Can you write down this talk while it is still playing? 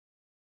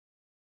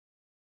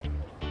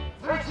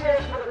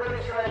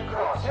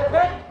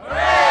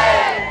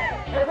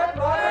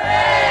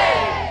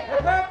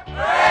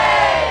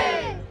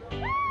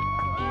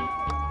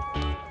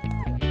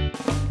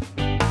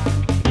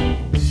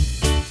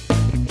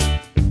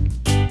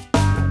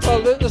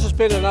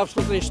been an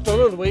absolutely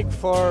stunning week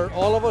for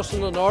all of us in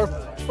the north,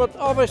 but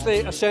obviously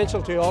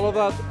essential to all of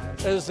that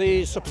is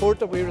the support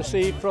that we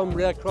receive from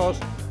Red Cross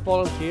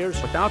volunteers.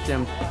 Without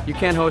them, you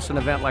can't host an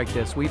event like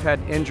this. We've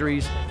had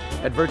injuries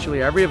at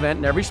virtually every event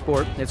in every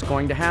sport. It's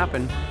going to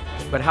happen,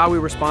 but how we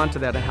respond to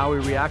that and how we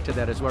react to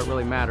that is what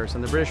really matters.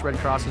 And the British Red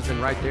Cross has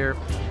been right there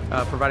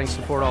providing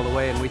support all the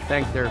way, and we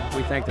thank their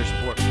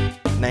support.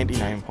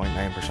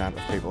 99.9%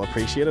 of people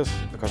appreciate us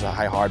because of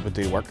how hard we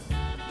do work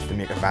to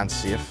make events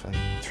safe and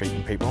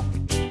treating people.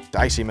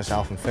 I see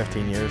myself in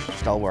 15 years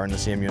still wearing the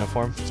same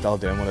uniform, still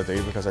doing what I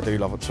do because I do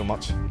love it so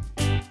much.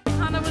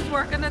 Hannah was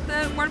working at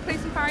the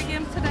Workplace and Fire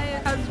Games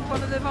today as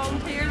one of the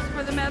volunteers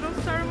for the medal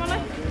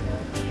ceremony,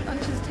 and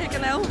she's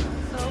taken ill,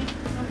 so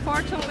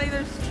unfortunately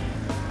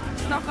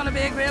there's not going to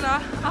be a great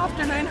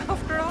afternoon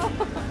after all.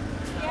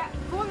 Yeah,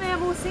 go in the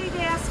MOC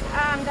desk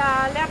and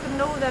let them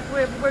know that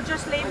we're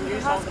just leaving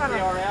the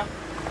hospital.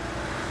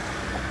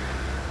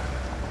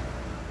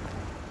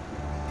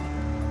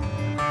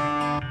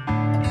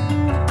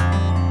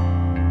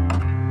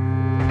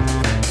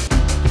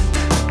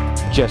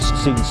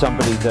 Just seen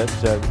somebody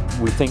that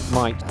we think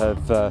might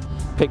have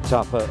picked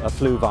up a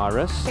flu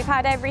virus. We've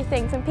had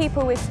everything from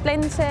people with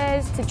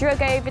splinters to drug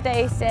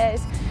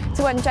overdoses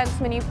to one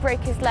gentleman who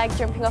broke his leg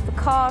jumping off a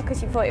car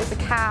because he thought it was a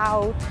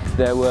cow.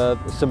 There were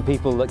some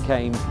people that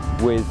came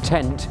with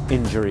tent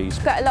injuries.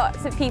 We've got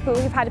lots of people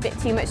who've had a bit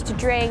too much to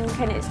drink,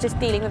 and it's just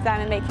dealing with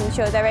them and making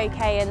sure they're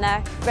okay and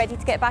they're ready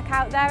to get back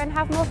out there and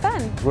have more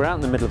fun. We're out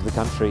in the middle of the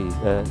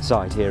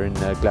countryside here in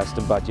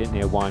Glaston Budget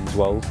near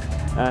Wymeswold,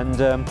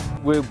 and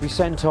we'll be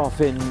sent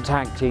off in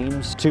tag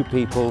teams. 2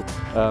 people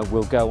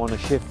will go on a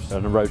shift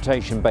on a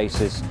rotation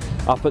basis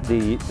up at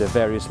the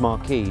various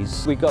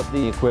marquees. We got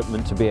the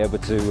equipment to be able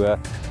to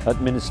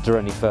administer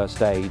any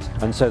first aid,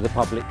 and so the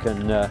public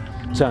can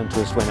turn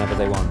to us whenever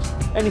they want.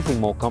 Anything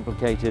more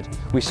complicated,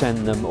 we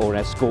send them or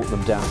escort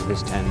them down to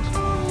this tent.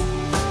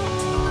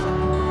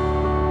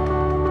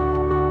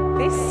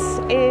 This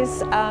is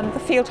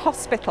the field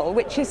hospital,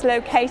 which is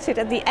located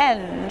at the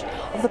end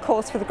of the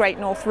course for the Great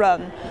North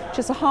Run, which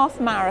is a half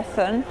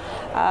marathon.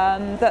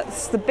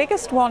 That's the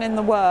biggest one in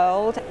the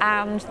world,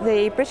 and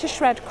the British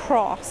Red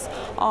Cross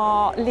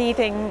are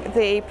leading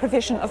the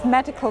provision of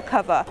medical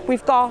cover.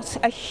 We've got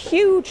a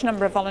huge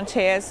number of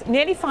volunteers,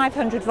 nearly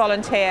 500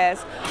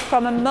 volunteers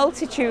from a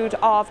multitude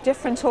of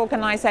different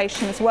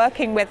organisations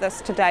working with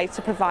us today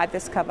to provide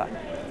this cover.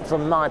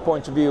 From my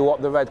point of view,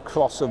 what the Red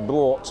Cross have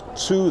brought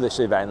to this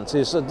event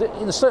is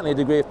certainly a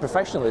degree of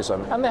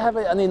professionalism, and they have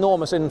an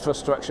enormous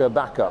infrastructure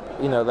backup.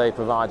 You know, they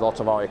provide a lot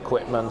of our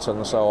equipment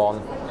and so on,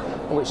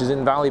 which is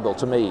invaluable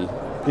to me.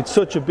 It's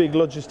such a big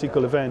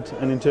logistical event,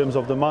 and in terms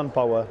of the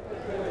manpower,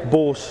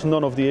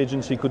 none of the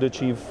agency could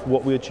achieve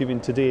what we're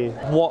achieving today.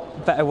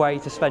 What better way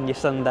to spend your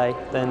Sunday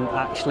than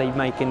actually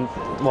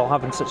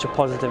having such a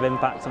positive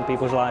impact on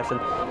people's lives and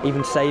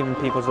even saving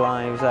people's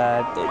lives.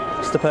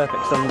 It's the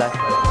perfect Sunday.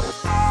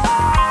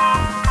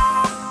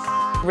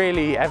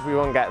 Really,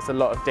 everyone gets a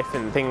lot of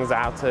different things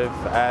out of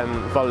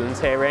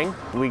volunteering.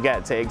 We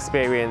get to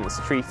experience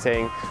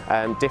treating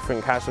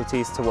different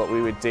casualties to what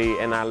we would do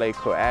in our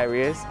local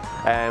areas,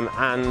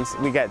 and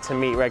we get to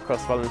meet Red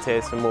Cross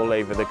volunteers from all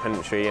over the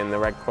country, and the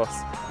Red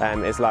Cross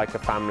is like a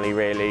family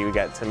really. We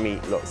get to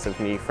meet lots of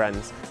new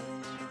friends.